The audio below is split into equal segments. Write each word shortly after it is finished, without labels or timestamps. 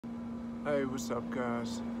Hey, what's up,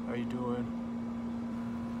 guys? How you doing?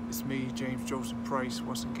 It's me, James Joseph Price,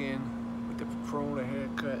 once again with the Corona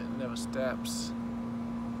haircut. Never stops.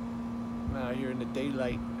 I'm out here in the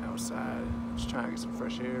daylight outside, just trying to get some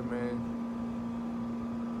fresh air, man.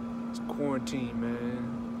 It's quarantine,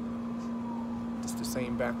 man. It's the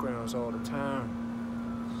same backgrounds all the time.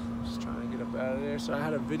 Just trying to get up out of there. So I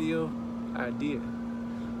had a video idea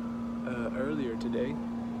earlier today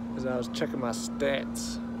as I was checking my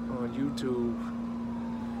stats on YouTube,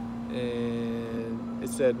 and it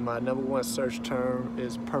said my #1 search term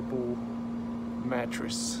is purple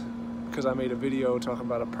mattress, because I made a video talking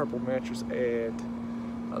about a purple mattress ad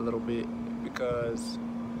a little bit because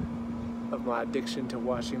of my addiction to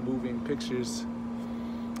watching moving pictures.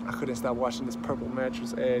 I couldn't stop watching this purple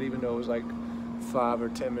mattress ad even though it was like 5 or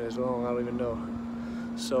 10 minutes long, I don't even know.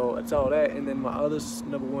 So it's all that, and then my other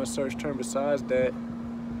 #1 search term besides that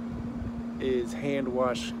is hand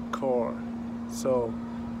wash car. So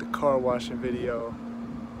the car washing video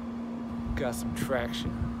got some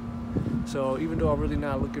traction. So even though I'm really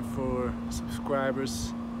not looking for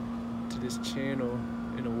subscribers to this channel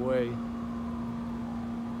in a way,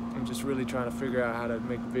 I'm just really trying to figure out how to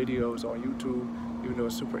make videos on YouTube. Even though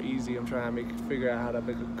it's super easy, I'm trying to figure out how to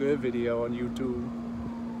make a good video on YouTube,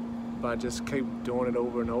 but I just keep doing it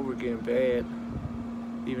over and over again bad.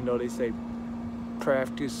 Even though they say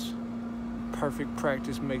perfect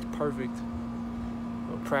practice makes perfect.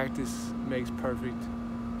 Well, practice makes perfect.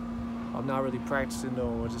 I'm not really practicing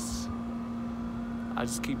though. I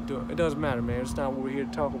just keep doing it. It doesn't matter, man. It's not what we're here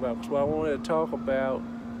to talk about. Because what I wanted to talk about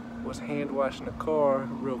was hand washing the car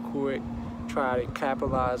real quick. Try to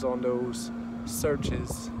capitalize on those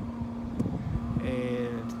searches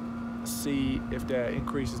and see if that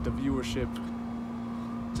increases the viewership,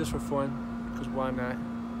 just for fun. Because why not?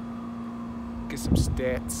 Get some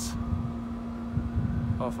stats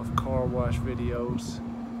off of car wash videos.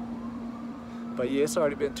 But yeah, it's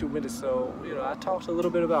already been 2 minutes, so you know, I talked a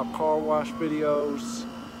little bit about car wash videos,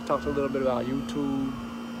 talked a little bit about YouTube,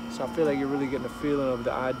 so I feel like you're really getting a feeling of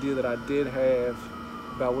the idea that I did have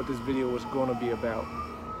about what this video was going to be about.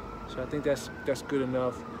 So I think that's good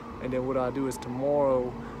enough. And then what I'll do is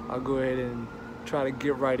tomorrow I'll go ahead and try to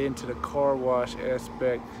get right into the car wash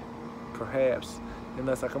aspect, perhaps,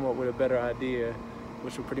 unless I come up with a better idea,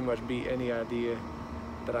 which will pretty much be any idea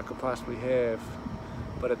that I could possibly have.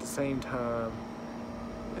 But at the same time,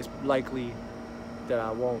 it's likely that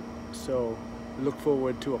I won't. So look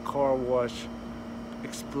forward to a car wash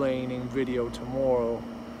explaining video tomorrow,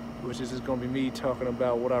 which is just gonna be me talking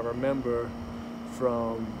about what I remember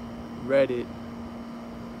from Reddit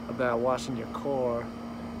about washing your car.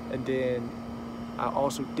 And then I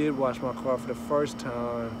also did wash my car for the first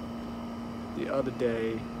time the other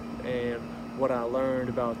day, and what I learned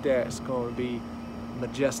about that is going to be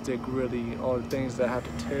majestic, really. All the things that I have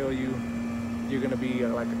to tell you. You're gonna be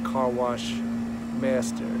like a car wash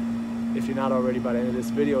master if you're not already by the end of this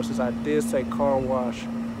video, since I did say car wash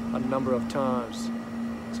a number of times.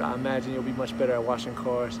 So I imagine you'll be much better at washing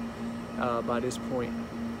cars by this point.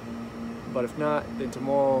 But if not, then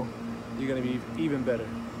tomorrow you're gonna be even better.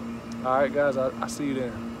 All right, guys, I'll see you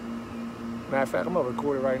then. Matter of fact, I'm gonna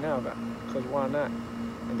record it right now, because why not?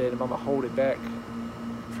 And then I'm gonna hold it back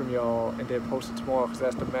from y'all and then post it tomorrow, because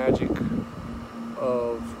that's the magic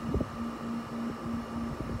of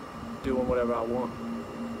doing whatever I want.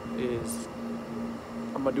 Is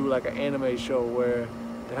I'm gonna do like an anime show where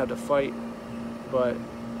they have the fight, but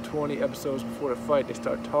 20 episodes before the fight they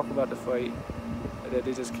start talking about the fight, and then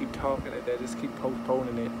they just keep talking and they just keep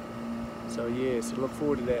postponing it. So yeah, so look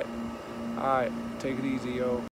forward to that. Alright, take it easy, yo.